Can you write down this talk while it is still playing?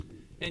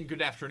And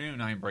good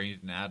afternoon, I'm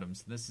Brandon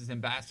Adams. This is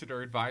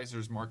Ambassador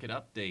Advisors Market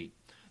Update.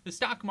 The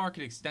stock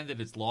market extended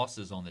its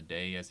losses on the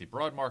day as a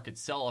broad market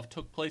sell-off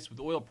took place with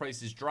oil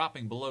prices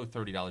dropping below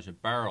 $30 a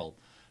barrel.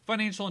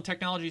 Financial and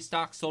technology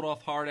stocks sold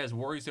off hard as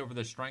worries over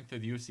the strength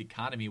of the U.S.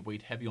 economy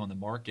weighed heavy on the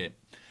market.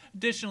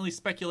 Additionally,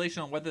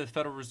 speculation on whether the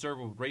Federal Reserve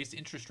will raise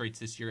interest rates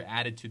this year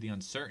added to the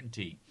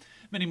uncertainty.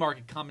 Many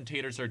market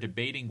commentators are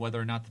debating whether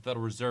or not the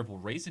Federal Reserve will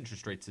raise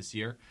interest rates this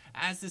year,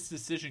 as this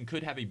decision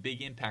could have a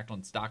big impact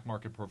on stock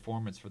market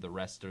performance for the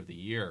rest of the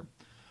year.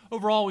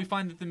 Overall, we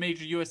find that the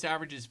major U.S.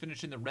 averages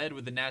finished in the red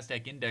with the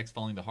NASDAQ index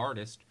falling the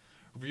hardest.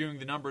 Reviewing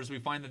the numbers, we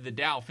find that the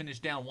Dow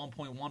finished down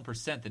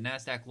 1.1%, the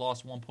NASDAQ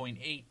lost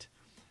 1.8%,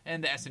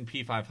 and the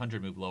S&P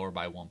 500 moved lower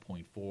by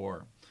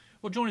 1.4%.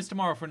 Well, join us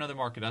tomorrow for another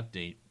market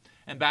update.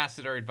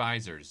 Ambassador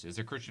Advisors is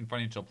a Christian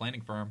financial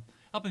planning firm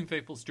helping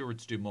faithful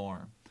stewards do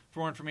more. For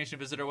more information,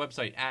 visit our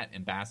website at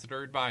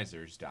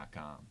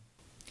ambassadoradvisors.com.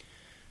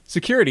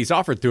 Securities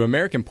offered through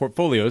American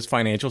Portfolios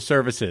Financial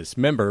Services,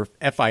 member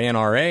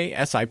FINRA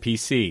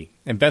SIPC.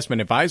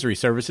 Investment advisory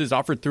services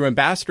offered through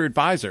Ambassador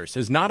Advisors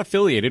is not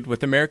affiliated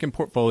with American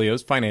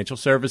Portfolios Financial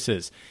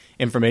Services.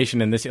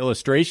 Information in this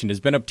illustration has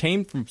been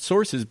obtained from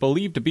sources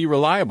believed to be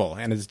reliable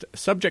and is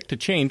subject to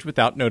change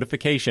without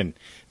notification.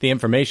 The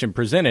information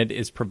presented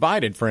is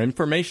provided for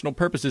informational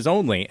purposes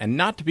only and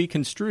not to be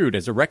construed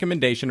as a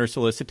recommendation or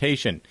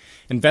solicitation.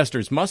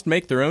 Investors must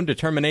make their own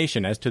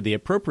determination as to the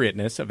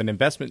appropriateness of an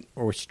investment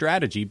or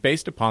strategy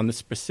based upon the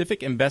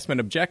specific investment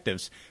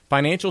objectives,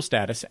 financial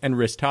status, and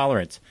risk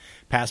tolerance.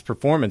 Past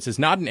performance is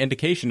not an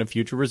indication of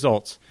future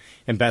results.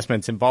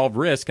 Investments involve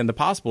risk and the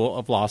possible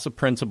of loss of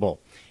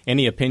principal.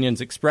 Any opinions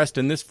expressed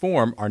in this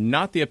form are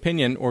not the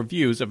opinion or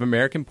views of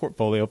American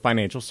Portfolio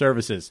Financial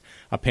Services.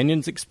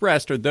 Opinions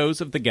expressed are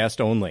those of the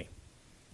guest only.